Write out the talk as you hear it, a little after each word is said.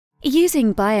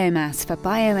Using biomass for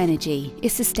bioenergy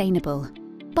is sustainable.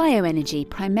 Bioenergy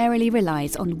primarily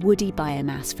relies on woody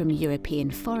biomass from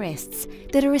European forests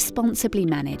that are responsibly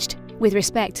managed with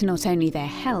respect to not only their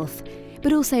health,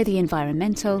 but also the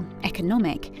environmental,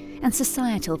 economic, and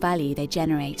societal value they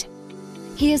generate.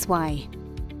 Here's why.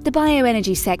 The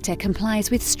bioenergy sector complies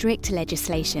with strict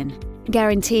legislation,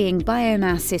 guaranteeing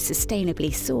biomass is sustainably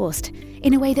sourced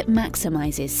in a way that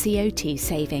maximises CO2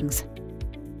 savings.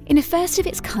 In a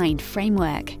first-of-its-kind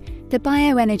framework, the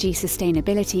bioenergy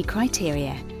sustainability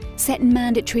criteria set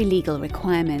mandatory legal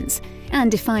requirements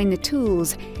and define the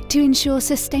tools to ensure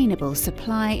sustainable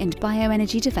supply and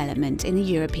bioenergy development in the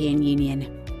European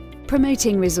Union.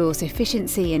 Promoting resource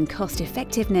efficiency and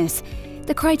cost-effectiveness,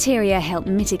 the criteria help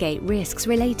mitigate risks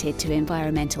related to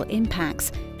environmental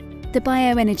impacts. The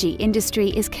bioenergy industry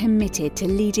is committed to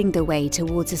leading the way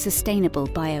towards a sustainable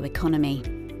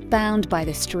bioeconomy, bound by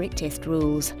the strictest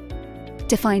rules.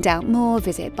 To find out more,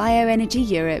 visit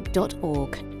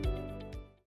bioenergyeurope.org.